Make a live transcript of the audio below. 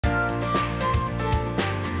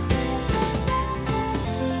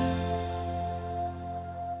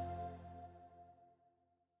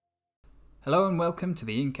Hello and welcome to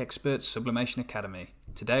the Ink Experts Sublimation Academy.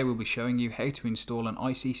 Today we'll be showing you how to install an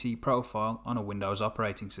ICC Profile on a Windows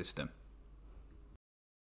operating system.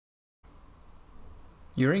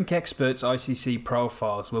 Your Ink Experts ICC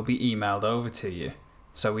Profiles will be emailed over to you,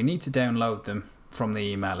 so we need to download them from the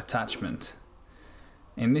email attachment.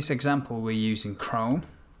 In this example we're using Chrome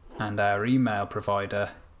and our email provider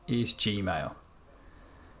is Gmail.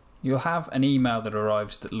 You'll have an email that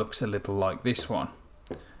arrives that looks a little like this one,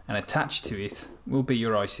 and attached to it will be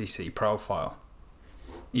your ICC profile.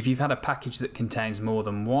 If you've had a package that contains more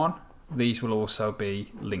than one, these will also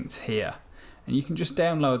be linked here, and you can just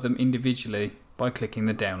download them individually by clicking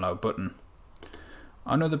the download button.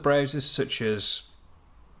 On other browsers such as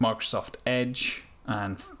Microsoft Edge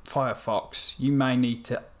and Firefox, you may need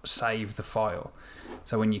to save the file.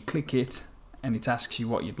 So when you click it and it asks you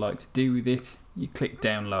what you'd like to do with it, you click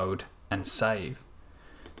download and save.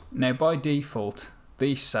 Now by default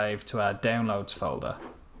these save to our downloads folder.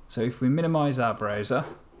 So if we minimize our browser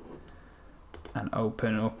and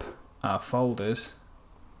open up our folders,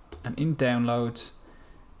 and in downloads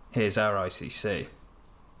here's our ICC.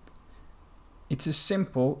 It's as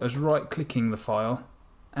simple as right clicking the file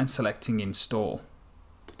and selecting install.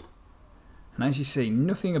 And as you see,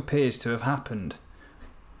 nothing appears to have happened,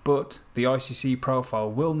 but the ICC profile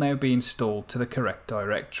will now be installed to the correct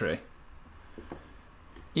directory.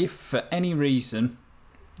 If for any reason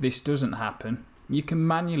this doesn't happen, you can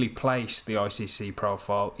manually place the ICC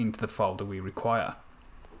profile into the folder we require.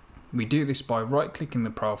 We do this by right clicking the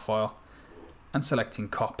profile and selecting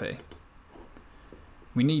copy.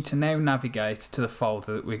 We need to now navigate to the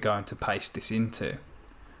folder that we're going to paste this into,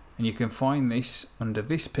 and you can find this under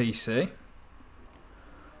this PC,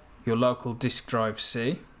 your local disk drive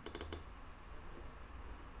C,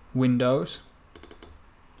 Windows,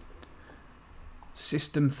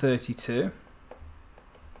 System 32,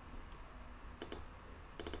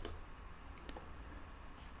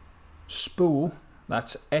 Spool,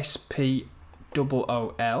 that's SPOOL,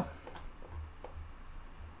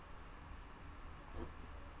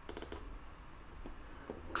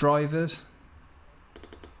 drivers,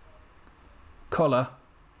 colour,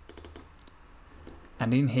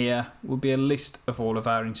 and in here will be a list of all of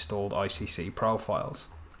our installed ICC profiles.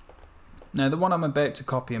 Now the one I'm about to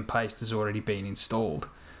copy and paste has already been installed,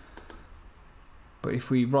 but if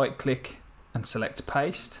we right click and select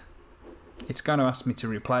paste, it's going to ask me to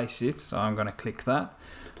replace it, so I'm going to click that,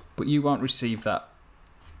 but you won't receive that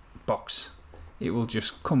box. It will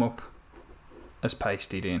just come up as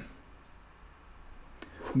pasted in.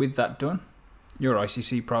 With that done, your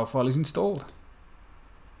ICC profile is installed.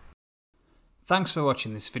 Thanks for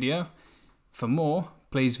watching this video. For more,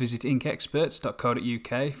 please visit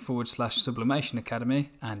inkexperts.co.uk/sublimation academy,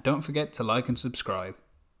 and don't forget to like and subscribe.